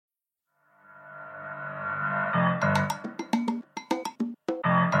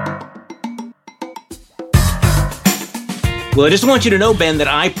Well, I just want you to know, Ben, that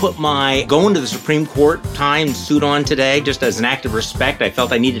I put my going to the Supreme Court time suit on today just as an act of respect. I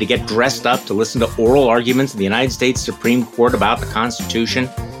felt I needed to get dressed up to listen to oral arguments in the United States Supreme Court about the Constitution.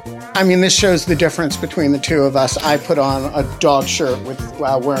 I mean, this shows the difference between the two of us. I put on a dog shirt with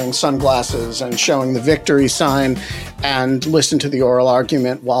wearing sunglasses and showing the victory sign and listened to the oral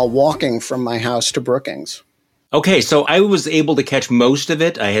argument while walking from my house to Brookings. Okay, so I was able to catch most of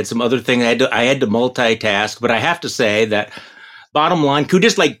it. I had some other things. I had to multitask, but I have to say that bottom line, could we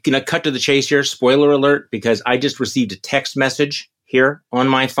just cut to the chase here? Spoiler alert, because I just received a text message here on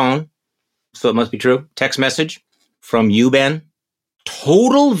my phone. So it must be true. Text message from you, Ben.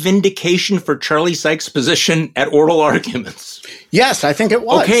 Total vindication for Charlie Sykes' position at oral arguments. Yes, I think it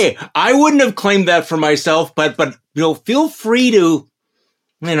was. Okay, I wouldn't have claimed that for myself, but feel free to,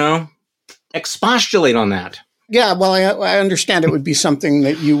 expostulate on that. Yeah, well, I understand it would be something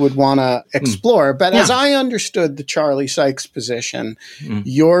that you would want to explore. But as I understood the Charlie Sykes position,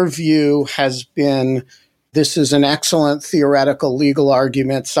 your view has been this is an excellent theoretical legal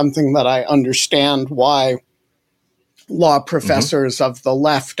argument, something that I understand why law professors of the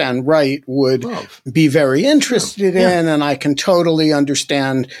left and right would be very interested in, and I can totally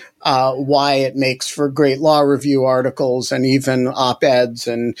understand why it makes for great law review articles and even op-eds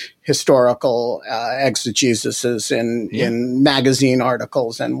and historical exegesis in magazine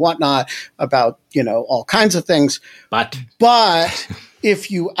articles and whatnot about, all kinds of things. But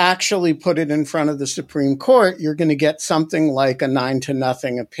if you actually put it in front of the Supreme Court, you're going to get something like a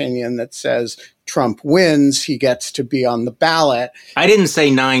 9-0 opinion that says Trump wins, he gets to be on the ballot. I didn't say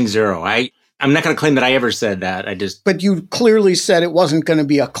 9-0. I'm not going to claim that I ever said that. But you clearly said it wasn't going to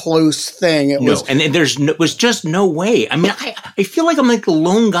be a close thing. Was just no way. I mean, I feel like I'm like the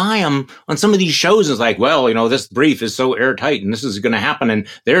lone guy on some of these shows. It's like, this brief is so airtight and this is going to happen. And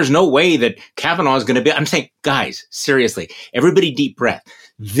there's no way that Kavanaugh is going to be. I'm saying, guys, seriously, everybody deep breath.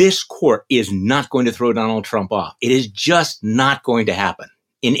 This court is not going to throw Donald Trump off. It is just not going to happen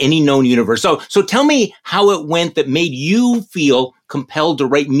in any known universe. So tell me how it went that made you feel compelled to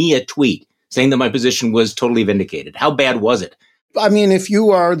write me a tweet saying that my position was totally vindicated. How bad was it? I mean, if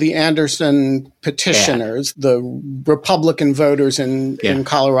you are the Anderson petitioners, the Republican voters in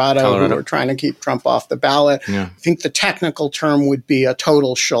Colorado who are trying to keep Trump off the ballot, I think the technical term would be a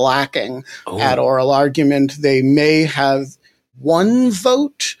total shellacking at oral argument. They may have one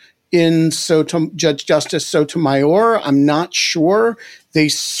vote in Judge Justice Sotomayor. I'm not sure. They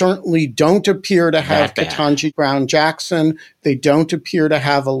certainly don't appear to have Ketanji Brown Jackson. They don't appear to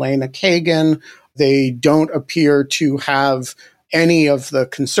have Elena Kagan. They don't appear to have any of the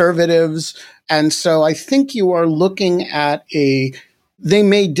conservatives. And so I think you are looking at they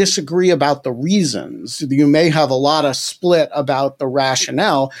may disagree about the reasons. You may have a lot of split about the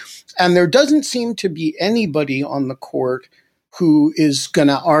rationale. And there doesn't seem to be anybody on the court who is going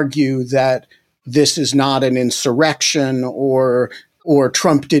to argue that this is not an insurrection or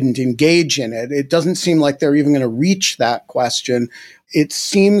Trump didn't engage in it. It doesn't seem like they're even going to reach that question. It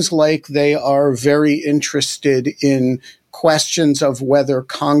seems like they are very interested in questions of whether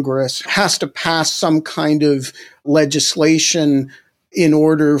Congress has to pass some kind of legislation in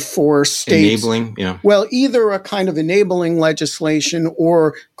order for states. Enabling, Well, either a kind of enabling legislation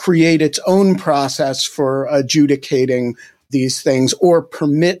or create its own process for adjudicating these things or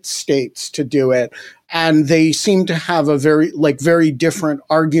permit states to do it. And they seem to have very different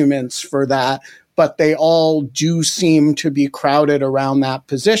arguments for that, but they all do seem to be crowded around that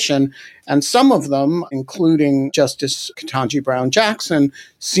position. And some of them, including Justice Ketanji Brown Jackson,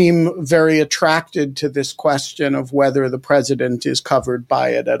 seem very attracted to this question of whether the president is covered by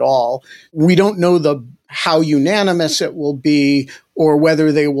it at all. We don't know how unanimous it will be or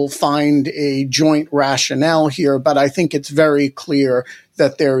whether they will find a joint rationale here, but I think it's very clear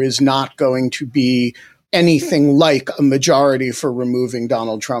that there is not going to be anything like a majority for removing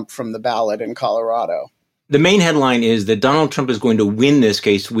Donald Trump from the ballot in Colorado. The main headline is that Donald Trump is going to win this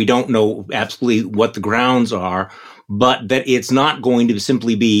case. We don't know absolutely what the grounds are, but that it's not going to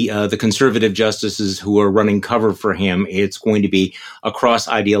simply be the conservative justices who are running cover for him. It's going to be across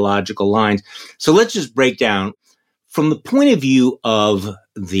ideological lines. So let's just break down from the point of view of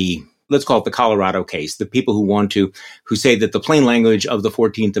let's call it the Colorado case, the people who say that the plain language of the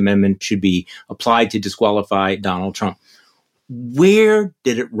 14th Amendment should be applied to disqualify Donald Trump. Where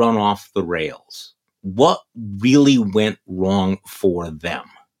did it run off the rails? What really went wrong for them?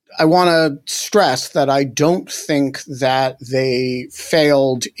 I want to stress that I don't think that they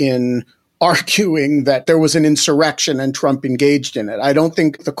failed in arguing that there was an insurrection and Trump engaged in it. I don't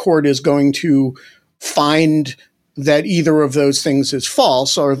think the court is going to find that either of those things is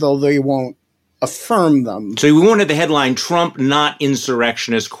false, although they won't affirm them. So we wanted the headline, Trump not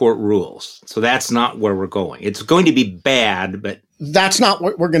insurrectionist, court rules. So that's not where we're going. It's going to be bad, but... That's not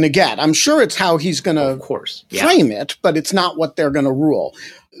what we're going to get. I'm sure it's how he's going to frame it, but it's not what they're going to rule.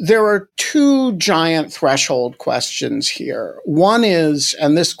 There are two giant threshold questions here. One is,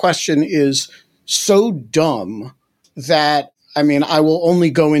 and this question is so dumb that, I mean, I will only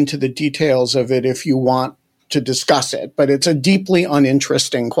go into the details of it if you want to discuss it, but it's a deeply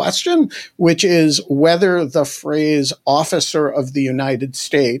uninteresting question, which is whether the phrase officer of the United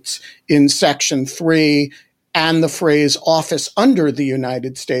States in Section 3 and the phrase office under the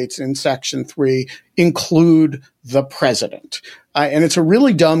United States in Section 3 include the president. And it's a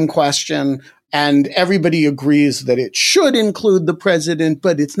really dumb question, and everybody agrees that it should include the president,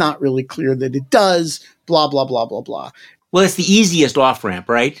 but it's not really clear that it does, blah, blah, blah, blah, blah. Well, it's the easiest off-ramp,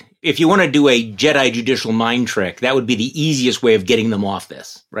 right? If you want to do a Jedi judicial mind trick, that would be the easiest way of getting them off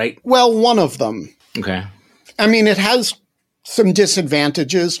this, right? Well, one of them. Okay. I mean, it has some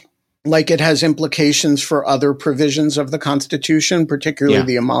disadvantages, like it has implications for other provisions of the Constitution, particularly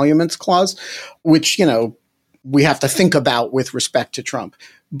the Emoluments Clause, which, you know, we have to think about with respect to Trump.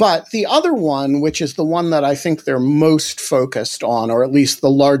 But the other one, which is the one that I think they're most focused on, or at least the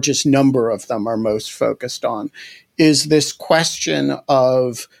largest number of them are most focused on, is this question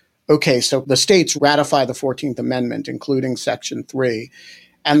of, okay, so the states ratify the 14th Amendment, including Section 3.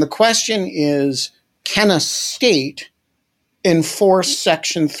 And the question is, can a state enforce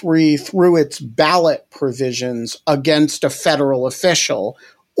Section 3 through its ballot provisions against a federal official,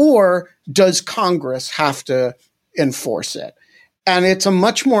 or does Congress have to enforce it? And it's a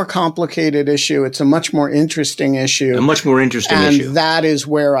much more complicated issue. It's a much more interesting issue. And that is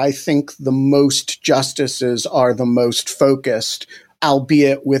where I think the most justices are the most focused,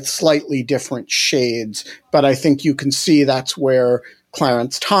 albeit with slightly different shades. But I think you can see that's where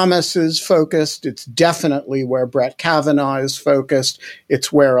Clarence Thomas is focused. It's definitely where Brett Kavanaugh is focused.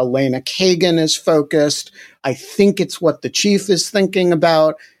 It's where Elena Kagan is focused. I think it's what the chief is thinking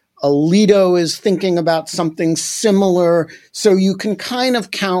about. Alito is thinking about something similar. So you can kind of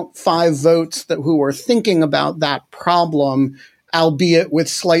count 5 votes who are thinking about that problem, albeit with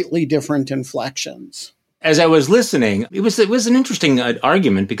slightly different inflections. As I was listening, it was an interesting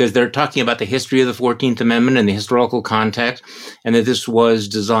argument because they're talking about the history of the 14th Amendment and the historical context, and that this was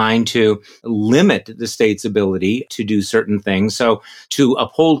designed to limit the state's ability to do certain things. So to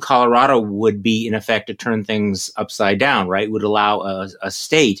uphold Colorado would be, in effect, to turn things upside down, right? It would allow a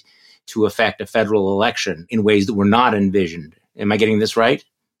state to affect a federal election in ways that were not envisioned. Am I getting this right?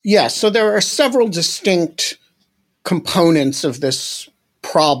 Yes. So there are several distinct components of this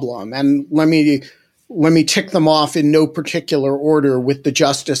problem, and let me tick them off in no particular order with the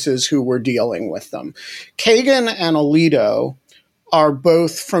justices who were dealing with them. Kagan and Alito are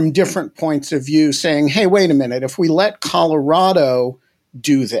both from different points of view saying, hey, wait a minute, if we let Colorado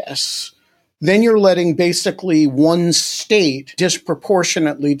do this, then you're letting basically one state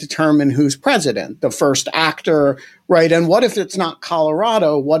disproportionately determine who's president, the first actor, right? And what if it's not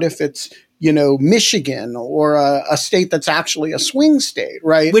Colorado? What if it's Michigan or a state that's actually a swing state,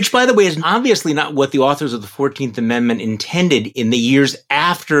 right? Which, by the way, is obviously not what the authors of the 14th Amendment intended in the years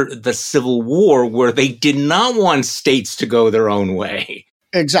after the Civil War, where they did not want states to go their own way.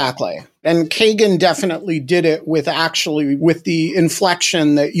 Exactly. And Kagan definitely did it with the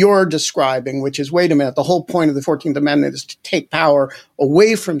inflection that you're describing, which is, wait a minute, the whole point of the 14th Amendment is to take power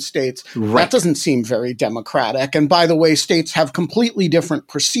away from states. Right. That doesn't seem very democratic. And by the way, states have completely different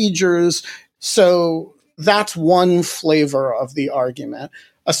procedures. So that's one flavor of the argument.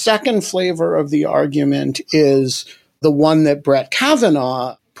 A second flavor of the argument is the one that Brett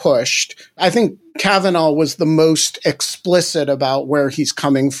Kavanaugh pushed. I think Kavanaugh was the most explicit about where he's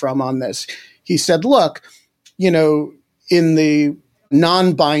coming from on this. He said, look, in the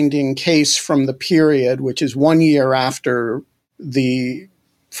non-binding case from the period, which is 1 year after the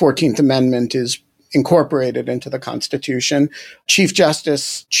 14th Amendment is incorporated into the Constitution, Chief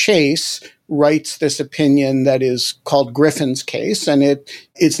Justice Chase writes this opinion that is called Griffin's case, and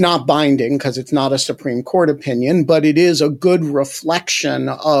it's not binding because it's not a Supreme Court opinion, but it is a good reflection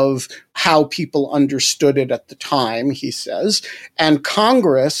of how people understood it at the time, he says. And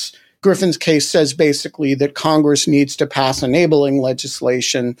Congress, Griffin's case says basically that Congress needs to pass enabling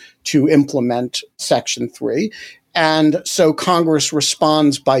legislation to implement Section 3. And so Congress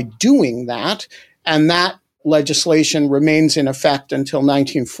responds by doing that, and that legislation remains in effect until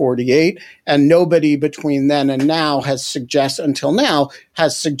 1948, and nobody between then and now has suggested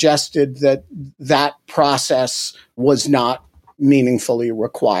that that process was not meaningfully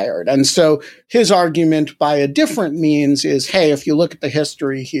required. And so his argument by a different means is, hey, if you look at the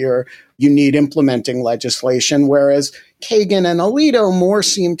history here, you need implementing legislation, whereas Kagan and Alito more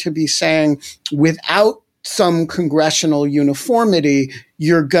seem to be saying without some congressional uniformity,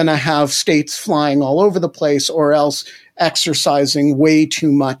 you're going to have states flying all over the place or else exercising way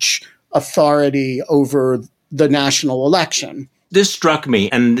too much authority over the national election. This struck me,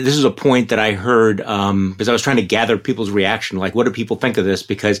 and this is a point that I heard because I was trying to gather people's reaction, like what do people think of this?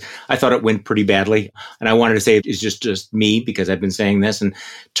 Because I thought it went pretty badly. And I wanted to say it's just me because I've been saying this, and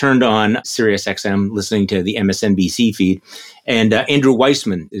turned on Sirius XM listening to the MSNBC feed. And Andrew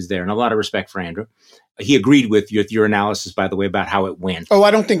Weissman is there, and a lot of respect for Andrew. He agreed with your analysis, by the way, about how it went. Oh,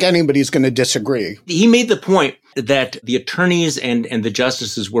 I don't think anybody's going to disagree. He made the point that the attorneys and the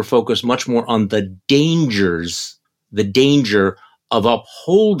justices were focused much more on the danger of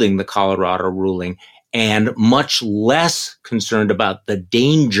upholding the Colorado ruling and much less concerned about the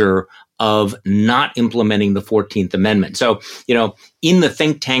danger of not implementing the 14th Amendment. So, in the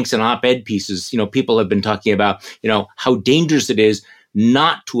think tanks and op-ed pieces, people have been talking about, how dangerous it is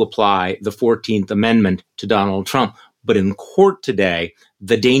not to apply the 14th Amendment to Donald Trump. But in court today,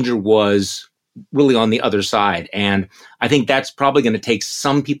 the danger was really on the other side. And I think that's probably going to take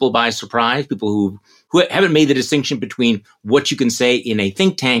some people by surprise, people who haven't made the distinction between what you can say in a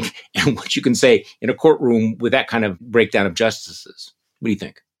think tank and what you can say in a courtroom with that kind of breakdown of justices. What do you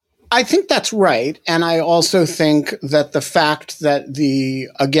think? I think that's right. And I also think that the fact that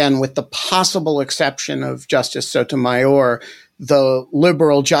again, with the possible exception of Justice Sotomayor, the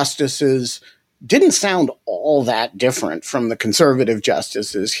liberal justices didn't sound all that different from the conservative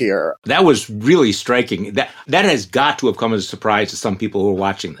justices here. That was really striking. That has got to have come as a surprise to some people who are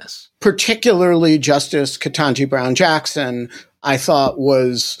watching this. Particularly Justice Ketanji Brown Jackson, I thought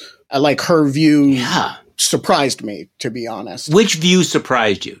was, like her view surprised me, to be honest. Which view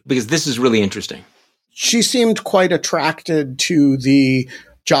surprised you? Because this is really interesting. She seemed quite attracted to the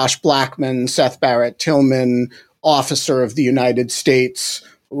Josh Blackman, Seth Barrett Tillman, officer of the United States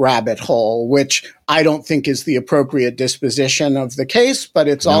rabbit hole, which I don't think is the appropriate disposition of the case, but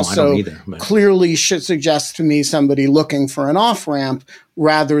it's clearly should suggest to me somebody looking for an off-ramp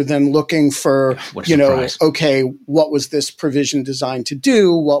rather than looking for, okay, what was this provision designed to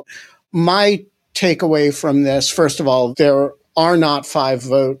do? Well, my takeaway from this, first of all, there are not 5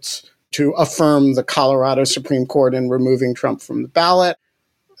 votes to affirm the Colorado Supreme Court in removing Trump from the ballot.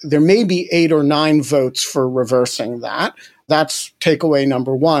 There may be 8 or 9 votes for reversing that. That's takeaway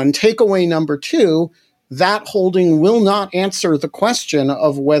number 1. Takeaway number 2, that holding will not answer the question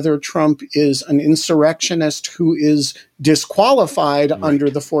of whether Trump is an insurrectionist who is disqualified under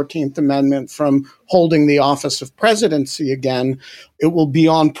the 14th Amendment from holding the office of presidency again. It will be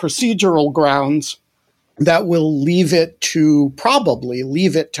on procedural grounds that will probably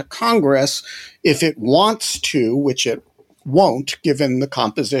leave it to Congress if it wants to, which it won't, given the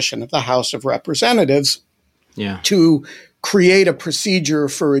composition of the House of Representatives, to create a procedure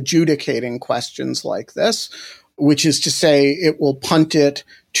for adjudicating questions like this, which is to say it will punt it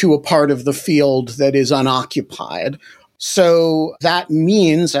to a part of the field that is unoccupied. So that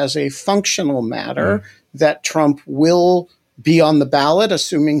means, as a functional matter, that Trump will be on the ballot,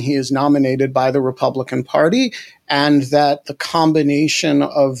 assuming he is nominated by the Republican Party, and that the combination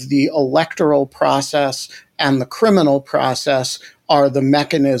of the electoral process and the criminal process are the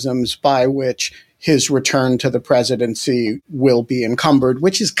mechanisms by which his return to the presidency will be encumbered,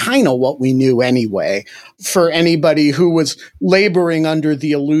 which is kind of what we knew anyway. For anybody who was laboring under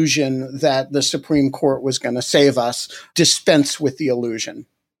the illusion that the Supreme Court was going to save us, dispense with the illusion.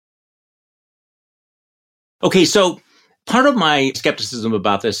 Okay, so part of my skepticism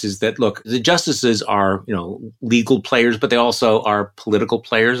about this is that, look, the justices are, legal players, but they also are political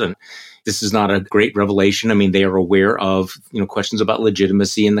players. And this is not a great revelation. I mean, they are aware of, questions about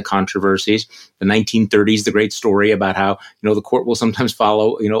legitimacy and the controversies. The 1930s, the great story about how, the court will sometimes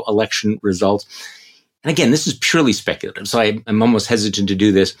follow, election results. And again, this is purely speculative, so I'm almost hesitant to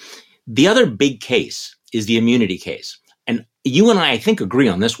do this. The other big case is the immunity case. And you and I think, agree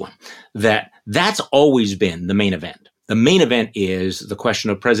on this one, that's always been the main event. The main event is the question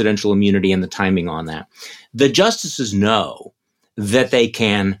of presidential immunity and the timing on that. The justices know that they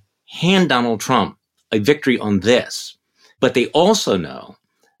can hand Donald Trump a victory on this, but they also know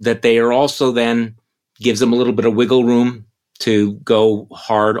that they are also then gives them a little bit of wiggle room to go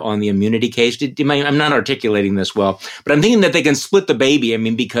hard on the immunity case. I'm not articulating this well, but I'm thinking that they can split the baby. I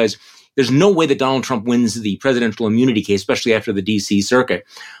mean, because there's no way that Donald Trump wins the presidential immunity case, especially after the D.C. circuit.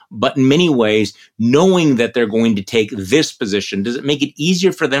 But in many ways, knowing that they're going to take this position, does it make it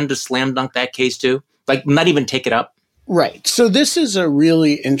easier for them to slam dunk that case too? Like, not even take it up? Right. So this is a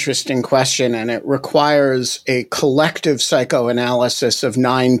really interesting question, and it requires a collective psychoanalysis of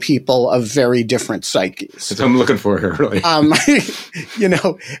 9 people of very different psyches. That's what I'm looking for here, really.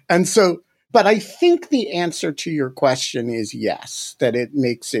 But I think the answer to your question is yes, that it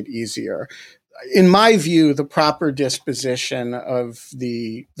makes it easier. In my view, the proper disposition of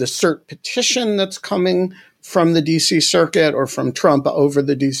the cert petition that's coming from the D.C. Circuit or from Trump over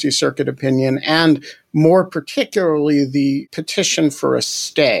the D.C. Circuit opinion, and more particularly the petition for a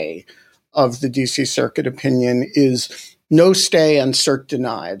stay of the D.C. Circuit opinion, is no stay and cert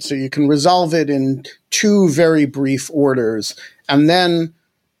denied. So you can resolve it in 2 very brief orders. And then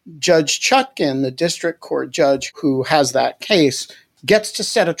Judge Chutkan, the district court judge who has that case, gets to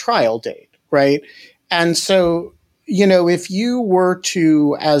set a trial date, right? And so, if you were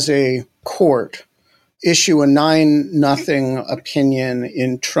to, as a court, issue a 9-0 opinion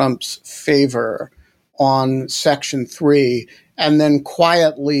in Trump's favor on Section 3 and then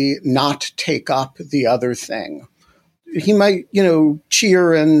quietly not take up the other thing, he might,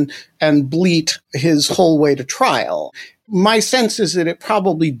 cheer and bleat his whole way to trial. My sense is that it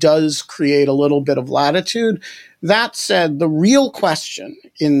probably does create a little bit of latitude. That said, the real question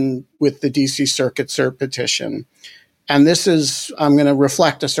with the D.C. Circuit cert petition, and this is, I'm going to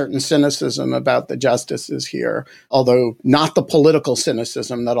reflect a certain cynicism about the justices here, although not the political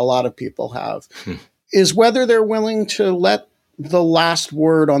cynicism that a lot of people have, is whether they're willing to let the last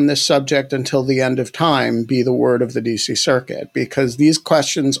word on this subject until the end of time be the word of the D.C. Circuit, because these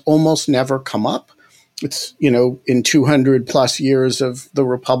questions almost never come up. It's, in 200 plus years of the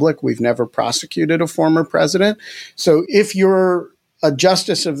Republic, we've never prosecuted a former president. So if you're a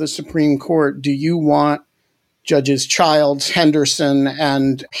justice of the Supreme Court, do you want Judges Childs, Henderson,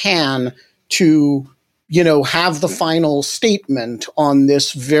 and Han to, have the final statement on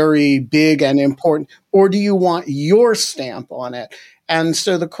this very big and important, or do you want your stamp on it? And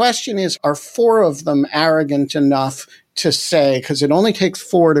so the question is, are 4 of them arrogant enough to say, because it only takes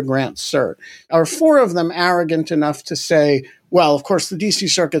 4 to grant cert, are 4 of them arrogant enough to say, well, of course, the D.C.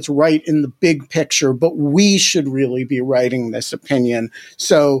 Circuit's right in the big picture, but we should really be writing this opinion.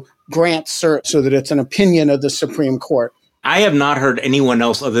 So grant cert so that it's an opinion of the Supreme Court. I have not heard anyone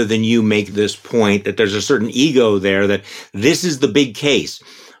else other than you make this point that there's a certain ego there, that this is the big case,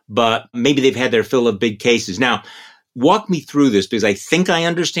 but maybe they've had their fill of big cases. Now, walk me through this, because I think I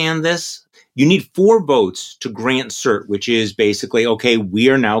understand this. You need 4 votes to grant cert, which is basically, okay, we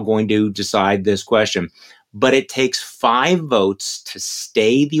are now going to decide this question. But it takes 5 votes to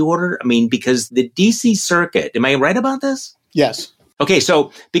stay the order? I mean, because the D.C. Circuit, am I right about this? Yes. Okay,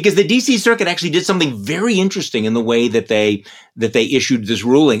 so because the D.C. Circuit actually did something very interesting in the way that they issued this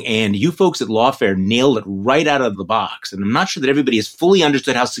ruling, and you folks at Lawfare nailed it right out of the box. And I'm not sure that everybody has fully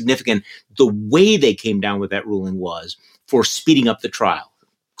understood how significant the way they came down with that ruling was for speeding up the trial.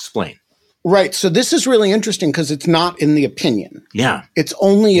 Explain. Right. So this is really interesting because it's not in the opinion. Yeah. It's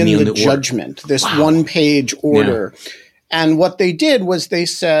only in the judgment, this 1-page order. Yeah. And what they did was they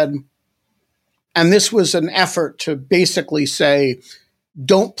said, and this was an effort to basically say,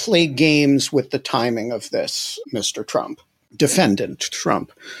 don't play games with the timing of this, Mr. Trump, defendant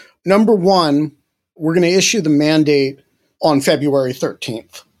Trump. Number 1, we're going to issue the mandate on February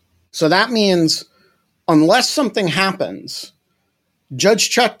 13th. So that means unless something happens, Judge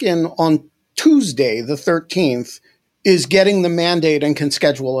Chutkan on Tuesday, the 13th, is getting the mandate and can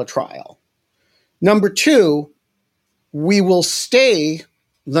schedule a trial. Number 2, we will stay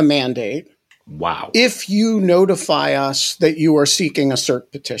the mandate. Wow. If you notify us that you are seeking a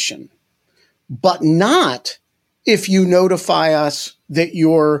cert petition, but not if you notify us that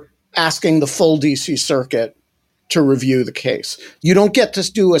you're asking the full DC Circuit to review the case. You don't get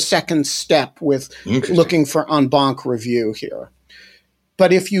to do a second step with looking for en banc review here.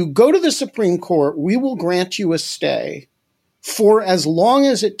 But if you go to the Supreme Court, we will grant you a stay for as long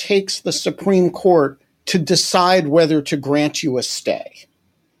as it takes the Supreme Court to decide whether to grant you a stay.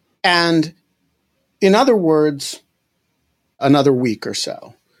 And in other words, another week or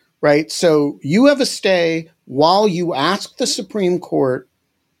so, right? So you have a stay while you ask the Supreme Court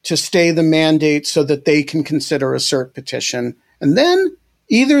to stay the mandate so that they can consider a cert petition. And then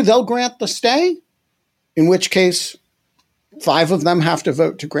either they'll grant the stay, in which case 5 of them have to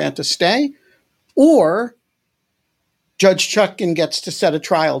vote to grant a stay, or Judge Chutkan gets to set a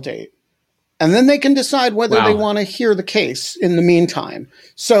trial date. And then they can decide whether they want to hear the case in the meantime.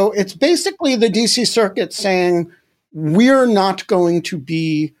 So it's basically the DC Circuit saying, we're not going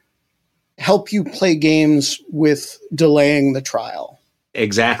to help you play games with delaying the trial.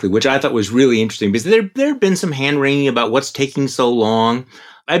 Exactly, which I thought was really interesting because there had been some hand-wringing about what's taking so long.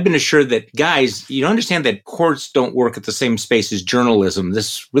 I've been assured that, guys, you understand that courts don't work at the same space as journalism.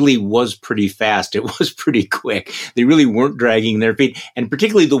 This really was pretty fast. It was pretty quick. They really weren't dragging their feet, and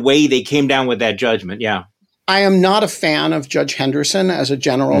particularly the way they came down with that judgment. Yeah. I am not a fan of Judge Henderson as a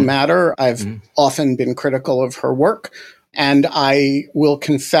general matter. I've often been critical of her work, and I will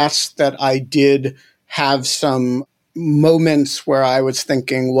confess that I did have some moments where I was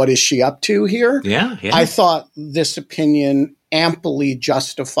thinking, what is she up to here? Yeah. I thought this opinion amply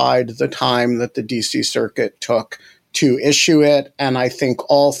justified the time that the D.C. Circuit took to issue it. And I think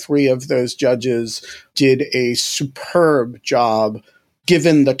all three of those judges did a superb job,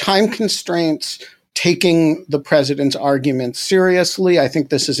 given the time constraints, taking the president's arguments seriously. I think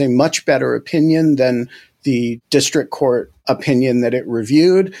this is a much better opinion than the district court opinion that it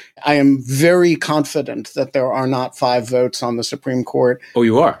reviewed. I am very confident that there are not 5 votes on the Supreme Court. Oh,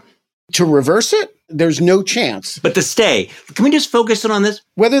 you are? To reverse it? There's no chance. But the stay, can we just focus in on this?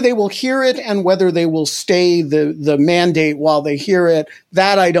 Whether they will hear it and whether they will stay the mandate while they hear it,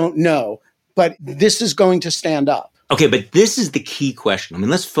 that I don't know. But this is going to stand up. Okay, but this is the key question. I mean,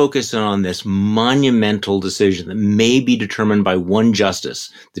 let's focus on this monumental decision that may be determined by one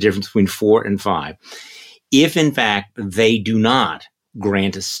justice, the difference between 4 and 5. If, in fact, they do not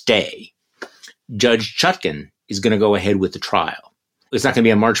grant a stay, Judge Chutkan is going to go ahead with the trial. It's not going to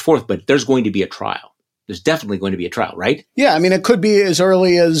be on March 4th, but there's going to be a trial. There's definitely going to be a trial, right? Yeah, I mean, it could be as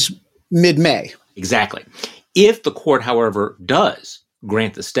early as mid-May. Exactly. If the court, however, does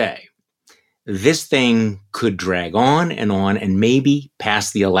grant the stay, this thing could drag on and maybe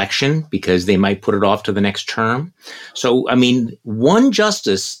pass the election because they might put it off to the next term. So, I mean, one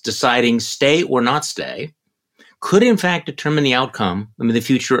justice deciding stay or not stay could, in fact, determine the outcome, the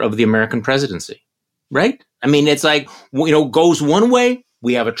future of the American presidency, right? I mean, it's like, goes one way,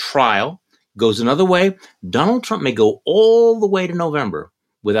 we have a trial. Goes another way, Donald Trump may go all the way to November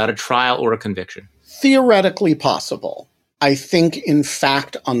without a trial or a conviction. Theoretically possible. I think, in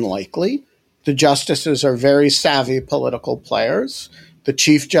fact, unlikely. The justices are very savvy political players. The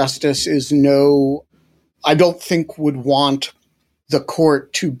Chief Justice I don't think would want the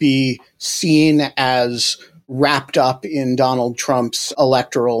court to be seen as wrapped up in Donald Trump's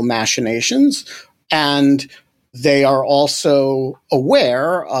electoral machinations. And they are also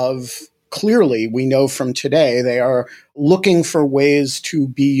aware of, clearly, we know from today, they are looking for ways to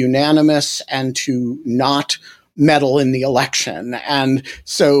be unanimous and to not meddle in the election. And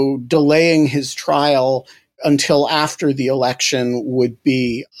so delaying his trial until after the election would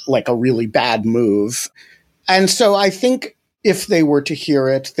be like a really bad move. And so I think if they were to hear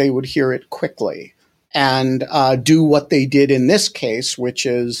it, they would hear it quickly and do what they did in this case, which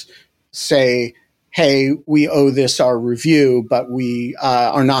is say, hey, we owe this our review, but we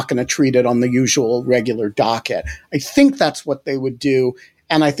are not going to treat it on the usual regular docket. I think that's what they would do.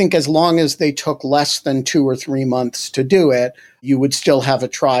 And I think as long as they took less than 2 or 3 months to do it, you would still have a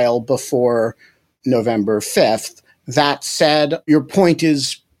trial before November 5th. That said, your point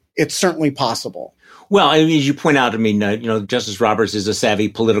is it's certainly possible. Well, I mean, as you point out, Justice Roberts is a savvy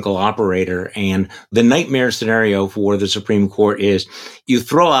political operator, and the nightmare scenario for the Supreme Court is you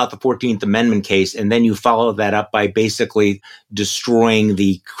throw out the 14th Amendment case, and then you follow that up by basically destroying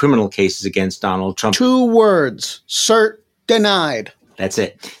the criminal cases against Donald Trump. 2 words, cert denied. That's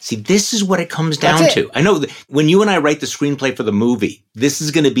it. See, this is what it comes down to. I know that when you and I write the screenplay for the movie, this is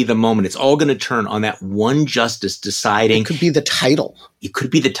going to be the moment. It's all going to turn on that one justice deciding. It could be the title. It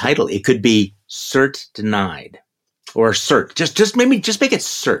could be the title. It could be cert denied or cert. Just make it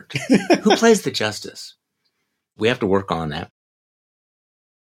cert. Who plays the justice? We have to work on that.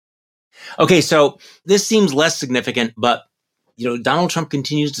 Okay, so this seems less significant, but Donald Trump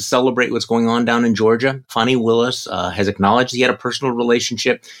continues to celebrate what's going on down in Georgia. Fani Willis has acknowledged he had a personal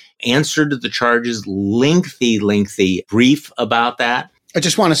relationship, answered to the charges, lengthy brief about that. I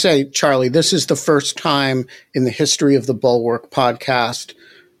just want to say, Charlie, this is the first time in the history of the Bulwark podcast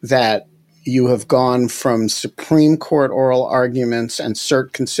that you have gone from Supreme Court oral arguments and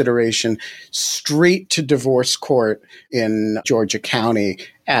cert consideration straight to divorce court in Georgia County.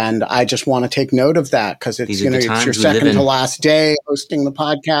 And I just want to take note of that because it's your second to last day hosting the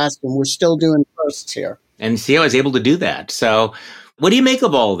podcast, and we're still doing firsts here. And see, I was able to do that. So what do you make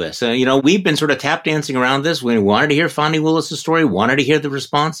of all this? We've been sort of tap dancing around this. We wanted to hear Fani Willis' story, wanted to hear the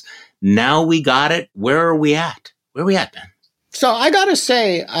response. Now we got it. Where are we at? Where are we at, Ben? So I got to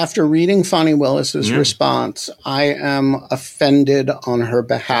say, after reading Fani Willis's response, I am offended on her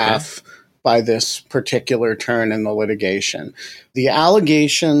behalf by this particular turn in the litigation. The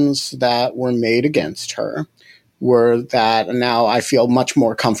allegations that were made against her were that, and now I feel much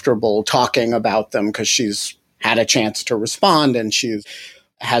more comfortable talking about them because she's had a chance to respond and she's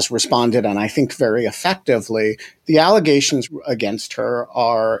has responded, and I think very effectively. The allegations against her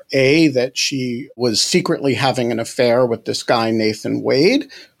are, A, that she was secretly having an affair with this guy, Nathan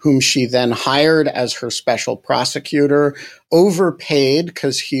Wade, whom she then hired as her special prosecutor, overpaid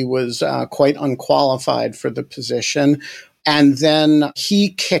because he was quite unqualified for the position, and then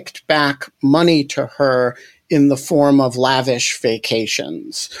he kicked back money to her in the form of lavish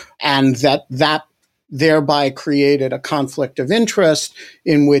vacations, and that thereby created a conflict of interest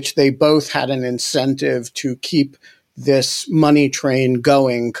in which they both had an incentive to keep this money train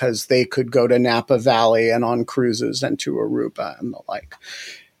going because they could go to Napa Valley and on cruises and to Aruba and the like.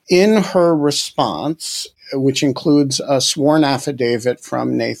 In her response, which includes a sworn affidavit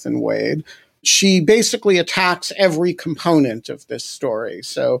from Nathan Wade, she basically attacks every component of this story.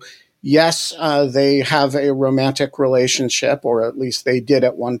 So yes, they have a romantic relationship, or at least they did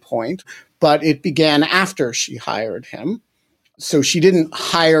at one point, but it began after she hired him. So she didn't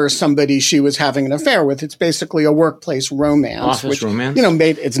hire somebody she was having an affair with. It's basically a workplace romance. Office romance.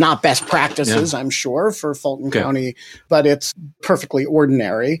 It's not best practices, I'm sure, for Fulton County, but it's perfectly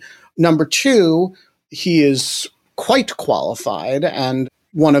ordinary. Number two, he is quite qualified, and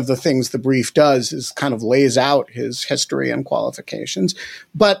one of the things the brief does is kind of lays out his history and qualifications.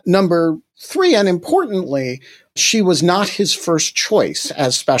 But number three, and importantly, she was not his first choice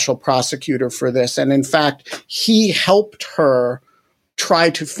as special prosecutor for this. And in fact, he helped her try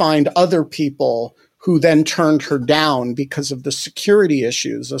to find other people who then turned her down because of the security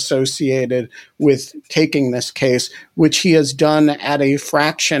issues associated with taking this case, which he has done at a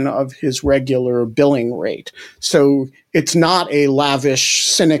fraction of his regular billing rate. So it's not a lavish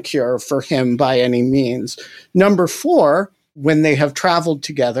sinecure for him by any means. Number four, when they have traveled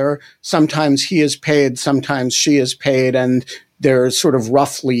together, sometimes he is paid, sometimes she is paid, and they're sort of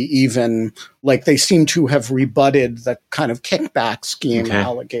roughly even, like they seem to have rebutted the kind of kickback scheme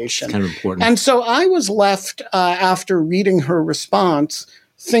allegation. It's kind of important. And so I was left, after reading her response,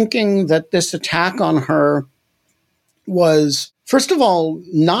 thinking that this attack on her was, first of all,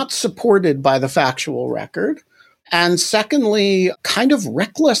 not supported by the factual record, and secondly, kind of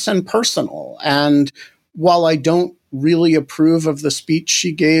reckless and personal. And while I don't really approve of the speech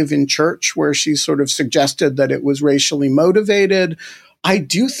she gave in church where she sort of suggested that it was racially motivated, I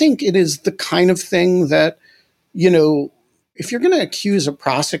do think it is the kind of thing that, if you're going to accuse a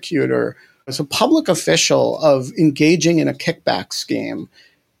prosecutor as a public official of engaging in a kickback scheme,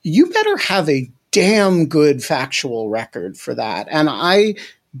 you better have a damn good factual record for that. And I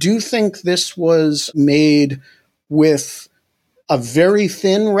do think this was made with a very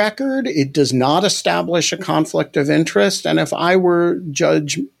thin record. It does not establish a conflict of interest. And if I were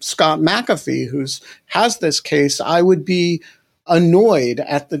Judge Scott McAfee, who has this case, I would be annoyed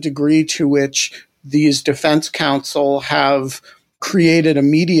at the degree to which these defense counsel have created a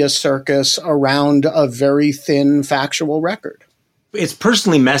media circus around a very thin factual record. It's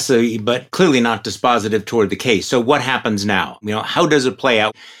personally messy, but clearly not dispositive toward the case. So what happens now? How does it play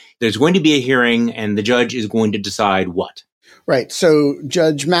out? There's going to be a hearing, and the judge is going to decide what? Right. So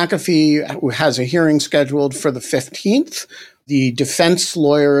Judge McAfee has a hearing scheduled for the 15th. The defense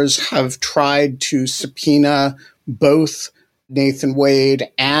lawyers have tried to subpoena both Nathan Wade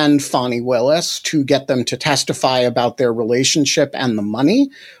and Fani Willis to get them to testify about their relationship and the money.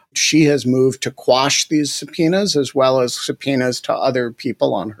 She has moved to quash these subpoenas as well as subpoenas to other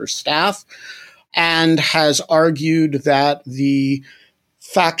people on her staff, and has argued that the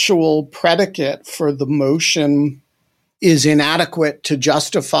factual predicate for the motion is inadequate to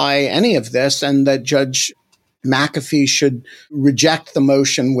justify any of this, and that Judge McAfee should reject the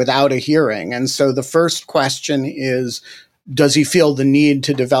motion without a hearing. And so the first question is, does he feel the need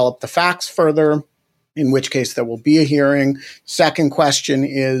to develop the facts further? In which case there will be a hearing. Second question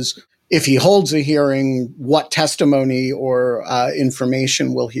is, if he holds a hearing, what testimony or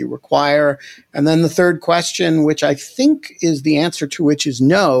information will he require? And then the third question, which I think is the answer to which is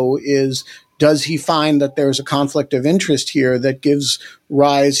no, is, does he find that there's a conflict of interest here that gives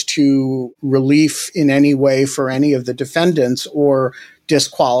rise to relief in any way for any of the defendants or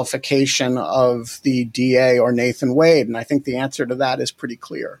disqualification of the DA or Nathan Wade? And I think the answer to that is pretty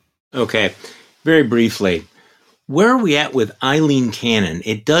clear. Okay. Very briefly, where are we at with Eileen Cannon?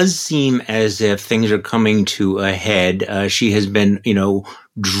 It does seem as if things are coming to a head. She has been,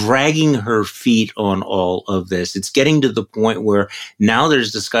 dragging her feet on all of this. It's getting to the point where now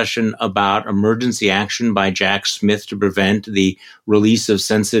there's discussion about emergency action by Jack Smith to prevent the release of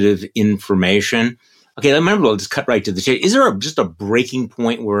sensitive information. Okay, remember, I'll just cut right to the chase. Is there just a breaking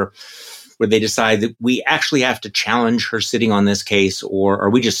point where where they decide that we actually have to challenge her sitting on this case, or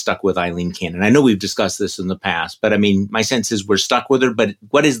are we just stuck with Eileen Cannon? I know we've discussed this in the past, but I mean, my sense is we're stuck with her, but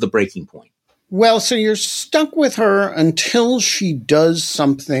what is the breaking point? Well, so you're stuck with her until she does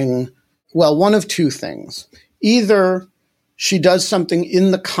something, well, one of two things. Either she does something in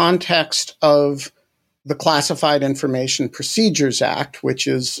the context of the Classified Information Procedures Act, which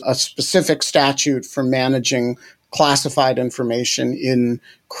is a specific statute for managing classified information in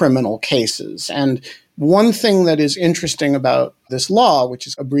criminal cases. And one thing that is interesting about this law, which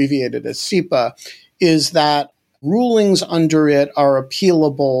is abbreviated as SIPA, is that rulings under it are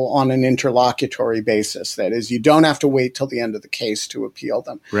appealable on an interlocutory basis. That is, you don't have to wait till the end of the case to appeal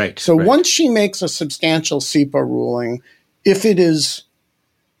them. Right. So once she makes a substantial SIPA ruling, if it is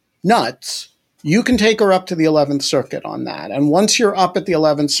nuts, you can take her up to the 11th Circuit on that. And once you're up at the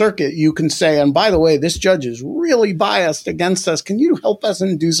 11th Circuit, you can say, and by the way, this judge is really biased against us. Can you help us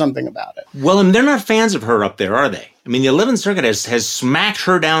and do something about it? Well, and they're not fans of her up there, are they? I mean, the 11th Circuit has smacked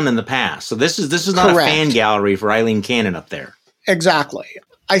her down in the past. So this is not Correct. A fan gallery for Eileen Cannon up there. Exactly.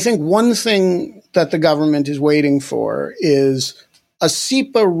 I think one thing that the government is waiting for is a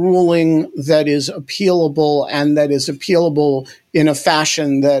SIPA ruling that is appealable, and that is appealable in a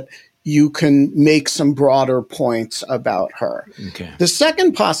fashion that you can make some broader points about her. Okay. The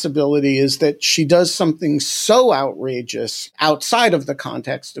second possibility is that she does something so outrageous outside of the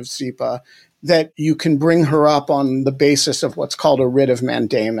context of SIPA that you can bring her up on the basis of what's called a writ of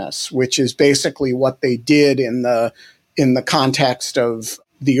mandamus, which is basically what they did in the context of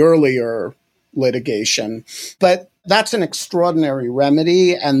the earlier litigation. But that's an extraordinary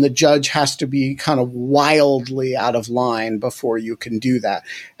remedy, and the judge has to be kind of wildly out of line before you can do that.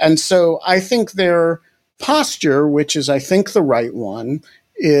 And so I think their posture, which is I think the right one,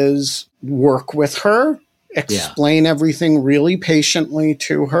 is work with her, explain everything really patiently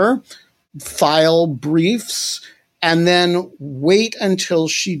to her, file briefs, and then wait until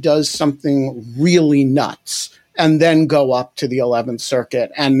she does something really nuts, and then go up to the 11th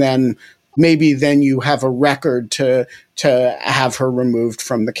Circuit, and then maybe then you have a record to have her removed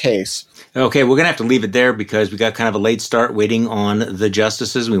from the case. Okay, we're going to have to leave it there because we got kind of a late start waiting on the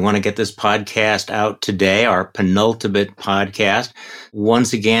justices. We want to get this podcast out today, our penultimate podcast.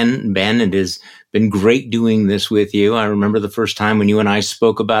 Once again, Ben, it has been great doing this with you. I remember the first time when you and I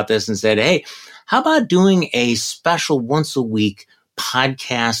spoke about this and said, hey, how about doing a special once a week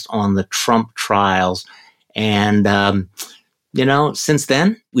podcast on the Trump trials? And, since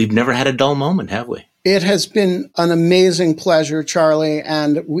then, we've never had a dull moment, have we? It has been an amazing pleasure, Charlie,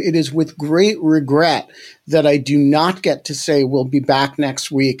 and it is with great regret that I do not get to say we'll be back next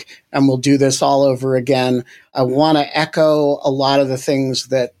week and we'll do this all over again. I want to echo a lot of the things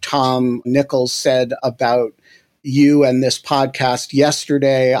that Tom Nichols said about you and this podcast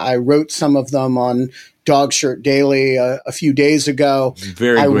yesterday. I wrote some of them on Dog Shirt Daily a few days ago.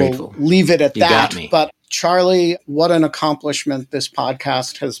 Very grateful. I will leave it at You that. got me. But Charlie, what an accomplishment this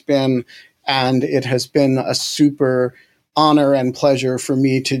podcast has been. And it has been a super honor and pleasure for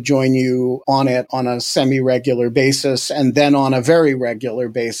me to join you on it on a semi-regular basis, and then on a very regular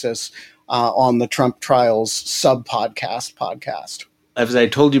basis on the Trump Trials podcast. As I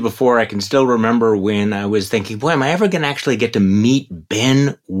told you before, I can still remember when I was thinking, boy, am I ever going to actually get to meet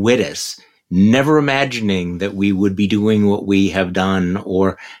Ben Wittes? Never imagining that we would be doing what we have done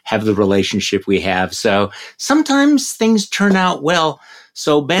or have the relationship we have. So sometimes things turn out well.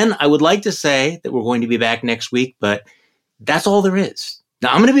 So, Ben, I would like to say that we're going to be back next week, but that's all there is. Now,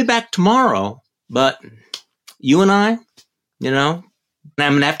 I'm going to be back tomorrow, but you and I, I'm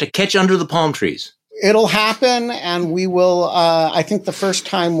going to have to catch under the palm trees. It'll happen, and we will, I think the first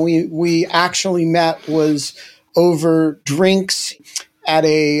time we actually met was over drinks at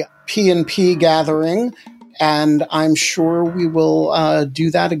a P&P gathering, and I'm sure we will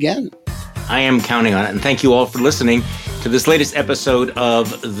do that again. I am counting on it, and thank you all for listening to this latest episode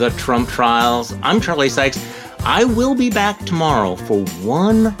of The Trump Trials. I'm Charlie Sykes. I will be back tomorrow for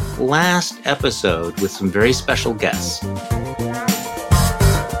one last episode with some very special guests.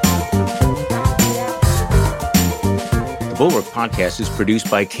 The Bulwark Podcast is produced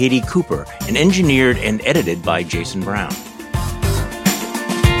by Katie Cooper and engineered and edited by Jason Brown.